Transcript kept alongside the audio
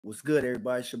What's good,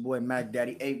 everybody? It's your boy Mack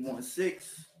Daddy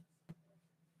 816.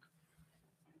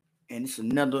 And it's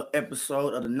another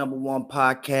episode of the number one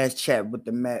podcast, Chat with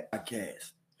the Mack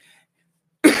podcast.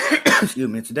 Excuse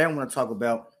me. Today I want to talk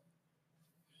about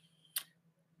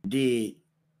did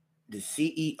the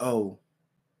CEO,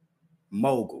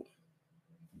 mogul,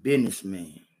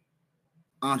 businessman,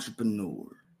 entrepreneur,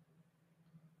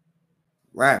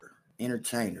 rapper,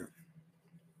 entertainer,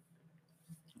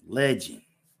 legend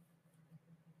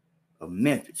of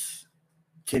Memphis,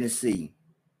 Tennessee,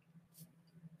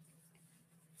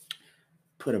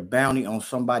 put a bounty on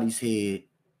somebody's head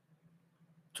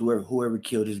to whoever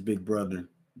killed his big brother,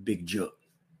 Big Juck.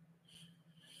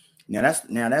 Now that's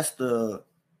the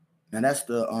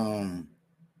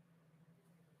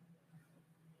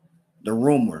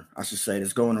rumor, I should say,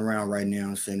 that's going around right now.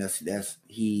 I'm saying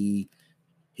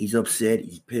he's upset,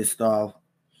 he's pissed off.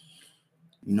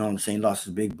 You know what I'm saying? He lost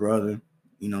his big brother.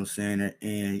 You know what I'm saying?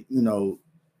 And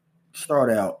start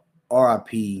out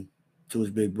RIP to his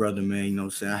big brother, man. You know what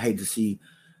I'm saying? I hate to see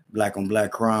black on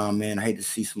black crime, man. I hate to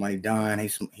see somebody dying. I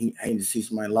hate to see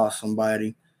somebody lost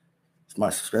somebody,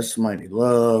 especially somebody they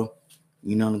love.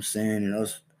 You know what I'm saying? And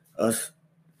us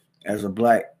as a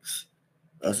blacks,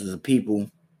 us as a people,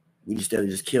 we instead of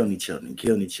just killing each other.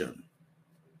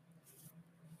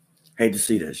 Hate to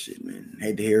see that shit, man.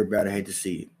 Hate to hear about it. Hate to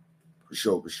see it. For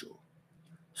sure.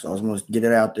 So I just want to get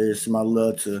it out there. Send my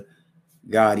love to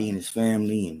Gotti and his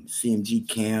family and CMG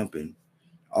camp and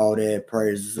all that.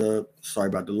 Prayers up. Sorry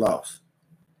about the loss.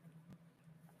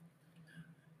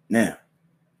 Now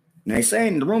they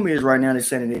saying, the rumor is right now, they're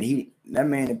saying that that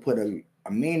man had put a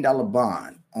 $1 million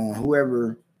bond on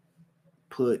whoever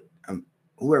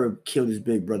killed his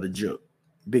big brother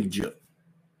Big Juck.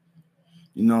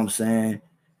 You know what I'm saying?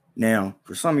 Now,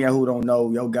 for some of y'all who don't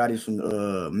know, Yo Gotti's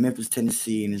from Memphis,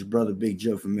 Tennessee, and his brother Big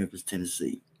Juck from Memphis,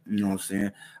 Tennessee. You know what I'm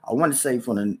saying? I want to say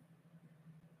from the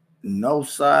no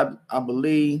side, I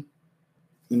believe.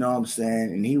 You know what I'm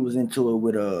saying? And he was into it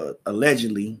with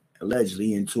allegedly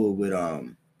into it with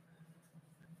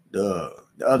the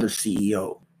other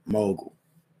CEO, mogul,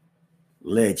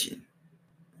 legend,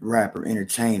 rapper,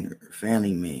 entertainer,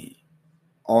 family man,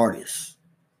 artist,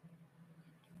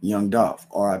 Young Dolph,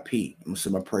 RIP. I'm gonna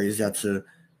send my prayers out to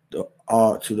the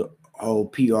whole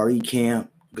PRE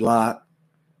camp, Glock.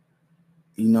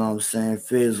 You know what I'm saying?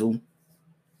 Fizzle.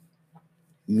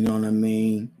 You know what I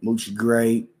mean? Moochie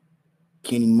Gray,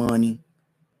 Kenny Money.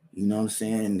 You know what I'm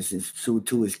saying? This is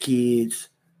to his kids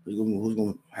who's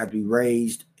gonna have to be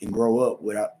raised and grow up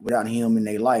without him in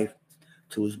their life.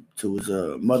 To his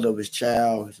mother of his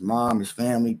child, his mom, his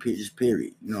family, just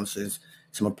period. You know what I'm saying?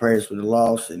 So my prayers for the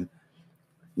loss, and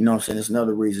you know what I'm saying? It's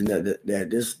another reason that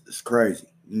this is crazy.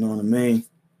 You know what I mean?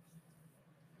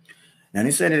 Now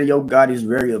they said that Yo Gotti is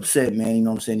very upset, man. You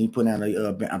know what I'm saying? He put out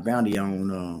a bounty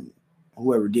on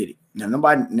whoever did it. Now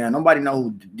nobody know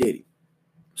who did it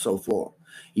so far.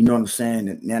 You know what I'm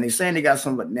saying? Now they saying they got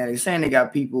somebody. Now they saying they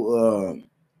got people.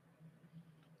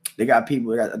 They got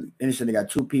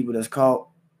 2 people that's caught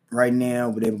right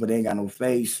now, but they ain't got no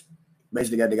face.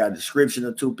 Basically, they got a description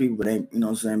of 2 people, but they, you know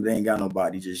what I'm saying? But they ain't got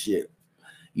nobody just yet.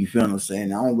 You feel what I'm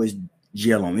saying? I don't wish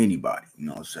jail on anybody. You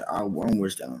know what I'm saying? I don't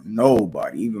wish that on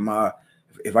nobody. Even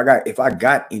if I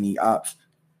got any ops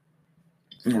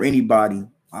or anybody,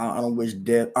 I don't wish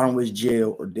death. I don't wish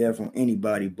jail or death on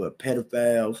anybody but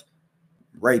pedophiles,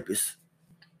 rapists.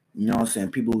 You know what I'm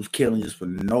saying? People who's killing just for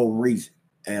no reason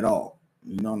at all.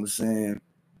 You know what I'm saying?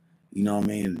 You know what I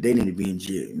mean? They need to be in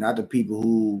jail. Not the people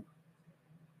who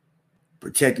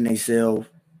protecting themselves,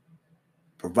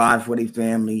 provide for their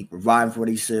family, provide for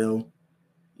themselves.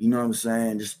 You know what I'm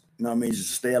saying? Just, you know what I mean? Just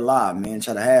to stay alive, man.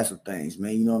 Try to have some things,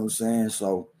 man. You know what I'm saying?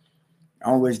 So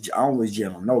I don't wish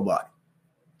jail on nobody.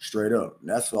 Straight up.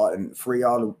 That's all. And free to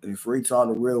all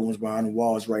the real ones behind the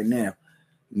walls right now.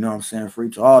 You know what I'm saying?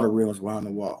 Free to all the real ones behind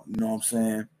the wall. You know what I'm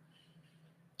saying?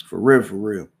 For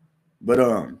real. But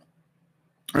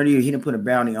he didn't put a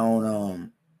bounty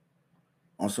on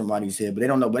somebody's head, but they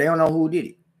don't know who did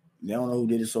it. They don't know who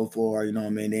did it so far. You know what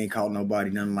I mean? They ain't caught nobody,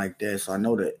 nothing like that. So I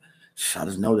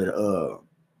just know that the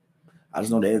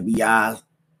FBI,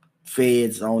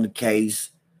 feds on the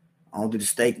case. I don't think the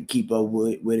state can keep up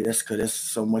with it. That's because that's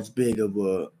so much big of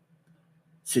a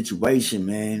situation,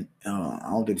 man. I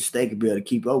don't think the state can be able to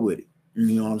keep up with it.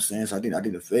 You know what I'm saying? So I think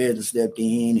the feds have stepped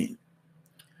in, and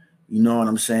you know what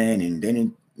I'm saying? And then,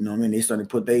 you know what I mean? They started to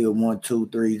put their 1, 2,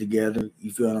 3 together.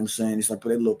 You feel what I'm saying? They started to put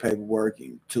their little paperwork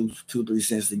and 2, 3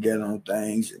 cents together on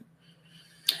things. And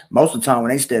most of the time when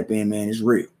they step in, man, it's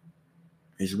real.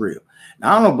 It's real.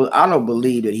 Now I don't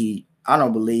believe that he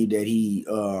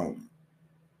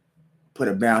put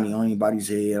a bounty on anybody's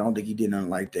head. I don't think he did nothing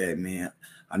like that, man.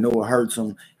 I know it hurts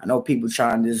him. I know people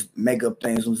trying to just make up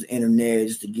things on the internet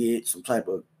just to get some type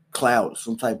of clout,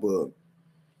 some type of,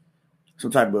 you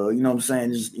know what I'm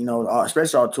saying? Just,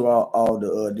 especially to all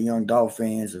the young Dolph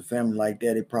fans and family like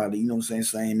that, they probably, you know what I'm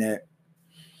saying that,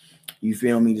 you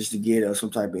feel me, just to get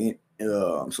some type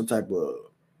of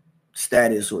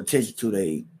status or attention to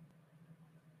them,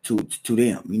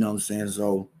 you know what I'm saying?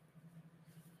 So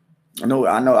I know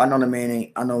the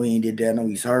man I know he ain't did that. I know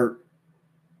he's hurt.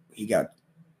 He got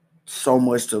so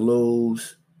much to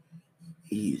lose.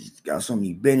 He's got so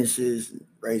many businesses,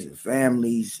 raising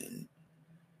families, and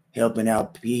helping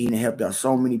out. He helped out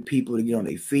so many people to get on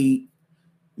their feet.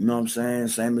 You know what I'm saying?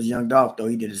 Same as Young Dolph, though.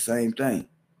 He did the same thing.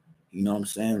 You know what I'm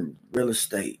saying? Real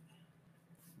estate,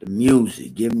 the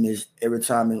music, giving this every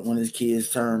time when his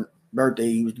kids turn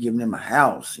birthday, he was giving them a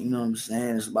house. You know what I'm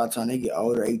saying? It's about time they get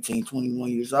older, 18, 21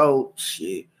 years old.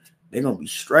 Shit, they're gonna be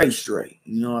straight.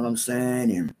 You know what I'm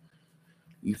saying? And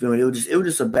you feel me? It was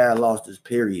just a bad loss this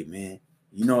period, man.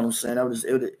 You know what I'm saying?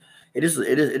 It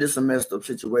is a messed up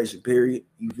situation, period.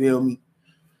 You feel me?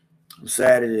 I'm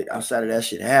sad that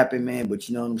shit happened, man. But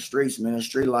you know, in the streets, man, the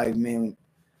street life, man,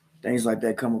 things like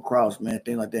that come across, man.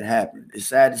 Things like that happen. It's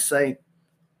sad to say.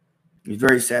 It's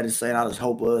very sad to say. And I just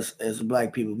hope us as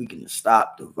black people, we can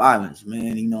stop the violence,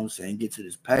 man. You know what I'm saying? Get to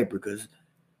this paper, because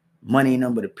money ain't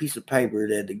nothing but a piece of paper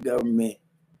that the government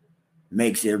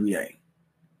makes every day.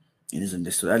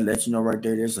 And so that lets you know right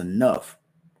there, there's enough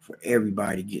for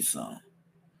everybody to get some.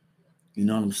 You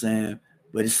know what I'm saying?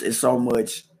 But it's so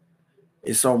much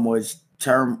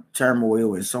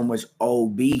turmoil and so much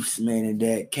old beefs, man, and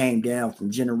that came down from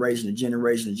generation to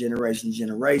generation to generation to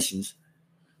generations.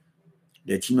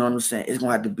 That, you know what I'm saying? It's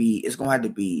gonna have to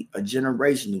be a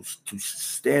generation to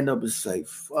stand up and say,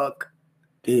 fuck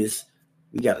this.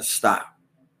 We gotta stop.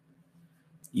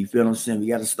 You feel what I'm saying? We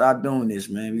gotta stop doing this,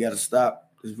 man. We gotta stop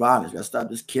this violence. We gotta stop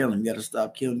this killing. We gotta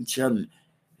stop killing each other.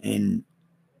 And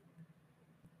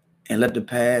let the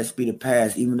past be the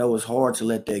past, even though it's hard to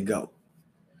let that go.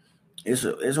 It's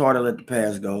hard to let the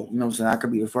past go. You know what I'm saying? I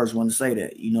could be the first one to say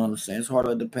that. You know what I'm saying? It's hard to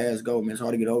let the past go, man. It's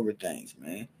hard to get over things,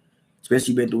 man.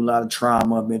 Especially been through a lot of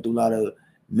trauma, been through a lot of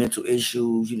mental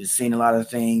issues. You've seen a lot of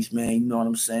things, man. You know what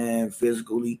I'm saying?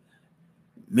 Physically,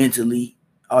 mentally,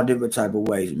 all different type of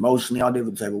ways. Emotionally, all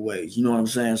different type of ways. You know what I'm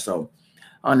saying? So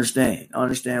I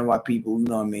understand why people, you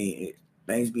know what I mean,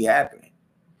 things be happening.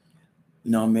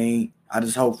 You know what I mean? I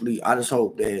just hope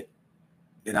that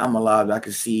I'm alive. I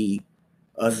can see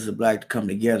us as a black to come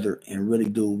together and really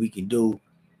do what we can do,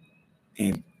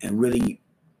 and really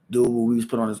do what we was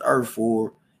put on this earth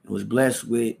for and was blessed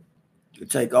with, to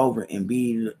take over and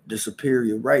be the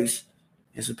superior race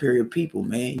and superior people,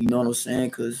 man. You know what I'm saying?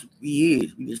 Because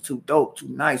we just too dope, too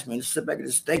nice, man. Just sit back and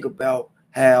just think about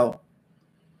how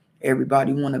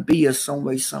everybody want to be us some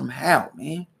way, somehow,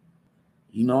 man.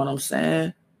 You know what I'm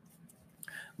saying?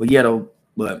 But yeah, though,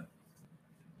 but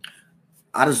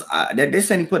he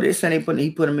put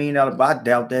 $1 million, but I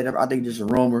doubt that. I think it's a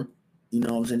rumor. You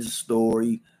know what I'm saying? It's a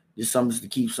story. Just something to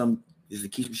keep some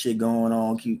shit going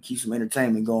on, keep some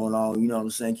entertainment going on. You know what I'm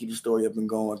saying? Keep the story up and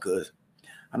going, because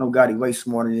I know Gotti way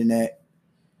smarter than that.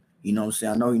 You know what I'm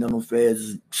saying? I know no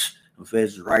feds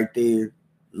is right there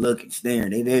looking,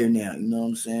 staring. They there now. You know what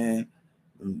I'm saying?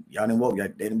 Y'all didn't woke. They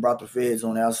didn't brought the feds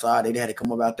on the outside. They had to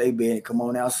come up out their bed and come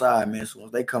on outside, man. So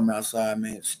once they come outside,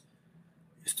 man,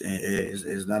 that's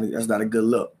not a good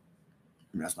look.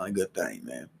 That's not a good thing,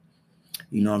 man.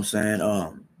 You know what I'm saying?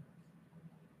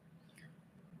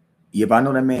 Yeah, but I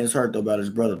know that man is hurt though about his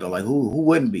brother though. Like who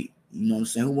wouldn't be? You know what I'm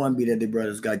saying? Who wouldn't be that their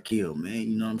brothers got killed, man?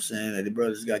 You know what I'm saying? That their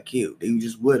brothers got killed. They were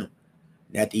just with him.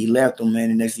 And after he left them, man,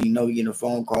 the next thing you know, you get a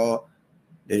phone call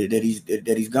that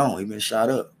he's gone. He been shot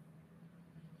up.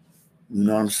 You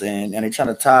know what I'm saying? And they trying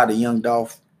to tie the young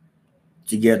Dolph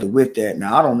together with that.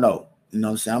 Now I don't know. You know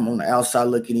what I'm saying? I'm on the outside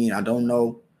looking in. I don't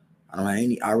know.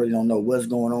 I really don't know what's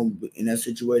going on in that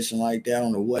situation like that. I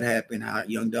don't know what happened, how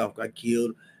young Dolph got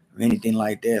killed or anything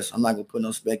like that. So I'm not gonna put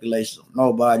no speculations on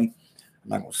nobody.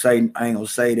 I ain't gonna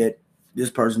say that this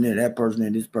person did it, that person did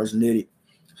it, this person did it.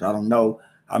 So I don't know.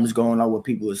 I'm just going on what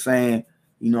people are saying.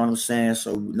 You know what I'm saying?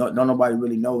 So don't nobody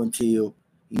really know until,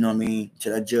 you know what I mean,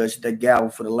 till that judge that gavel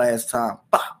for the last time.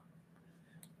 Bah!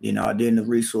 You know, then the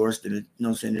resource that, you know what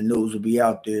I'm saying, the news will be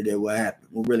out there that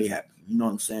what really happened. You know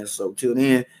what I'm saying? So till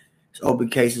then, it's open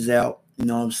cases out. You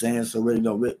know what I'm saying? So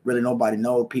really nobody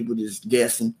know. People just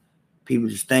guessing. People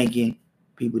just thinking.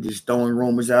 People just throwing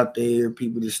rumors out there.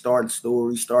 People just starting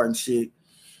stories, starting shit.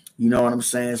 You know what I'm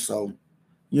saying? So,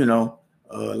 you know,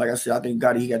 like I said, I think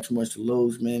he got too much to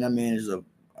lose, man. That man is a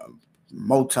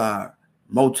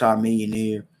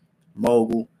multi-millionaire.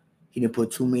 mogul. He didn't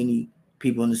put too many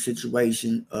people in the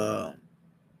situation to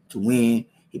win.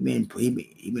 He been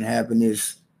having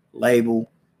this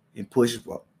label and pushing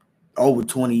for over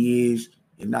 20 years,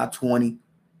 if not 20.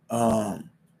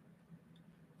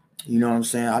 You know what I'm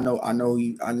saying? I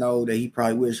know that he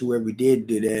probably wish whoever did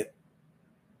that.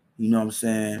 You know what I'm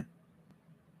saying?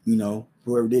 You know,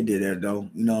 whoever did that though.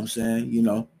 You know what I'm saying? You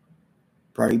know,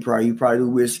 he probably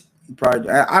wish. He probably,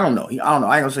 I don't know. I don't know.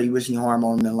 I ain't gonna say he wish he harm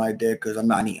on him like that because I'm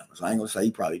not him. So I ain't gonna say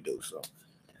he probably do. So,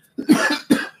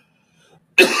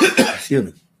 excuse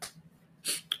me.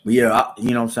 But yeah,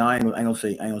 you know what I'm saying. I ain't gonna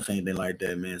say anything like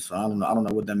that, man. So I don't know. I don't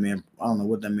know what that man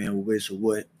would wish or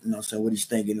what. You know what I'm saying. What he's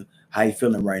thinking, how he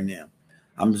feeling right now.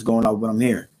 I'm just going off what I'm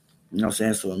hearing. You know what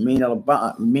I'm saying. So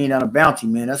 $1 million bounty,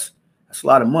 man. That's a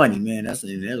lot of money, man. There's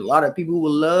a lot of people who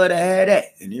would love to have that,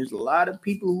 and there's a lot of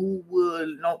people who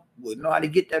would know how to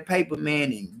get that paper,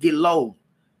 man, and get low,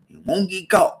 and won't get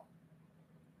caught.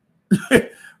 For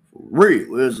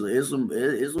real, there's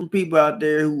some people out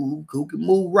there who can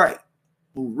move right.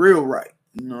 Real right.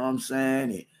 You know what I'm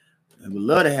saying? And would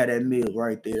love to have that meal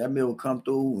right there. That meal will come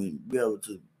through and be able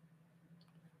to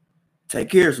take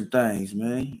care of some things,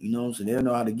 man. You know what I'm saying? They'll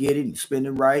know how to get it and spend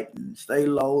it right and stay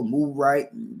low and move right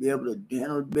and be able to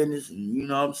handle the business and you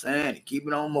know what I'm saying? And keep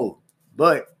it on moving.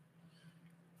 But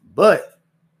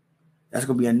that's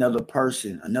gonna be another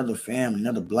person, another family,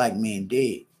 another black man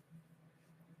dead.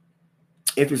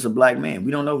 If it's a black man.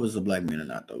 We don't know if it's a black man or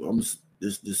not though. I'm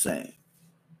just saying.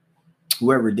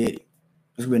 Whoever did it.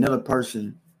 There's gonna be another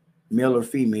person, male or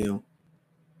female,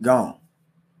 gone.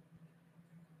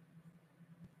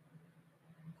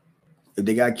 If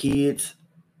they got kids,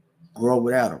 grow up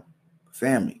without them.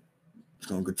 Family. It's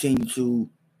gonna continue to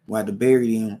we'll have to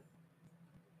bury them.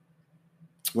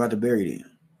 We'll have to bury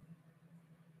them.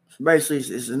 So basically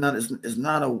it's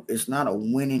not a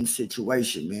winning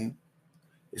situation, man.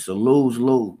 It's a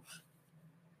lose-lose.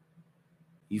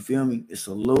 You feel me? It's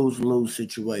a lose-lose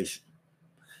situation.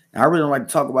 Now, I really don't like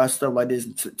to talk about stuff like this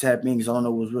and tap in because I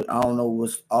don't know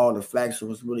what's all the facts of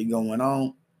what's really going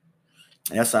on.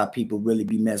 And that's how people really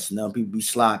be messing up. People be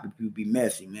sloppy. People be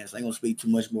messy, man. So I ain't gonna speak too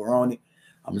much more on it.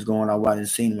 I'm just going on what I didn't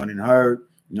seen, what I didn't heard.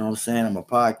 You know what I'm saying? I'm a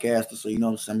podcaster, so you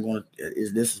know what I'm saying.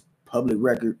 This is public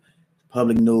record,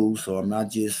 public news. So I'm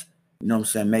not just, you know what I'm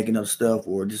saying, making up stuff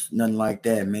or just nothing like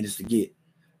that, man. Just to get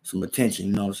some attention.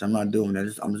 You know what I'm saying? I'm not doing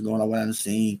that. I'm just going on what I didn't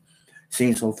seen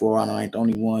so far. I ain't the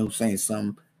only one who's saying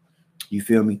something. You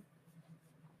feel me?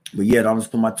 But yeah, I'm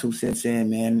just put my 2 cents in,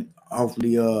 man.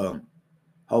 Hopefully,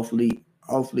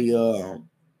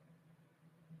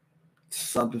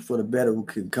 something for the better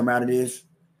could come out of this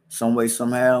some way,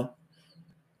 somehow.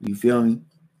 You feel me?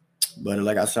 But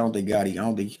like I said, I don't think Gotti.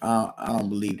 I don't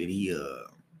believe that he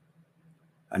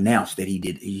announced that he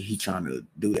did. He trying to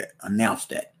do that. Announce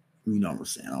that. You know what I'm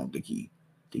saying? I don't think he's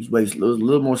a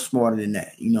little more smarter than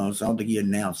that. You know what I'm saying? I don't think he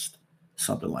announced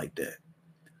something like that.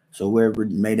 So whoever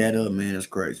made that up, man, that's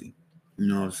crazy. You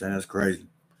know what I'm saying? That's crazy.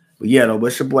 But yeah, though,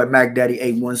 it's your boy Mack Daddy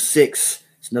 816.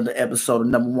 It's another episode of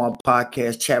Number One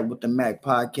Podcast, Chat with the Mack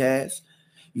Podcast.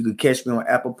 You can catch me on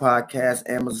Apple Podcasts,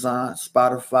 Amazon,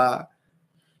 Spotify,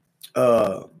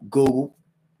 Google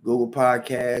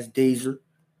Podcasts, Deezer.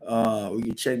 You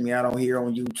can check me out on here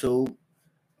on YouTube.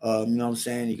 You know what I'm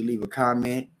saying? You can leave a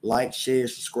comment, like, share,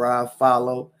 subscribe,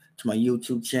 follow to my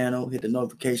YouTube channel, hit the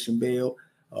notification bell.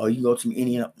 You can go to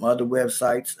any of my other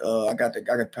websites. I got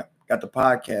the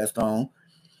podcast on.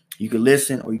 You can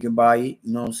listen or you can buy it.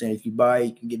 You know what I'm saying? If you buy it,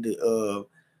 you can get the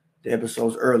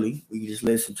episodes early. You can just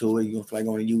listen to it. You can flag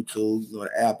on YouTube, you go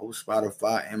to Apple,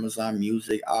 Spotify, Amazon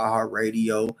Music,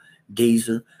 iHeartRadio,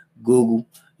 Deezer, Google.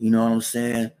 You know what I'm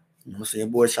saying? You know what I'm saying? Your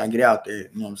boy's trying to get out there. You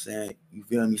know what I'm saying? You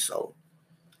feel me? So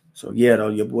yeah, though,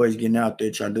 your boy's getting out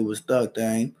there trying to do his thug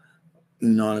thing. You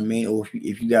know what I mean? Or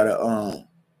if you got a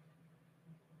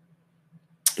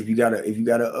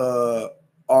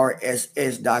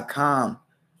RSS.com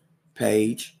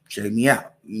page, check me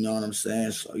out. You know what I'm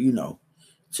saying? So, you know,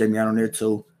 check me out on there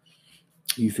too.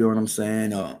 You feel what I'm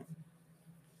saying? But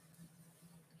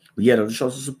yeah, though, show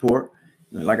some support.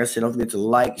 Like I said, don't forget to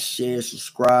like, share,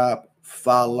 subscribe,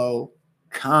 follow,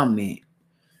 comment,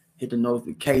 hit the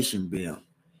notification bell.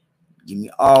 Give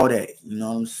me all that. You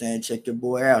know what I'm saying? Check your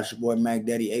boy out. It's your boy Mack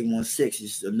Daddy 816.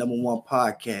 It's the number one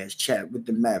podcast, Chat with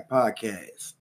the Mack Podcast.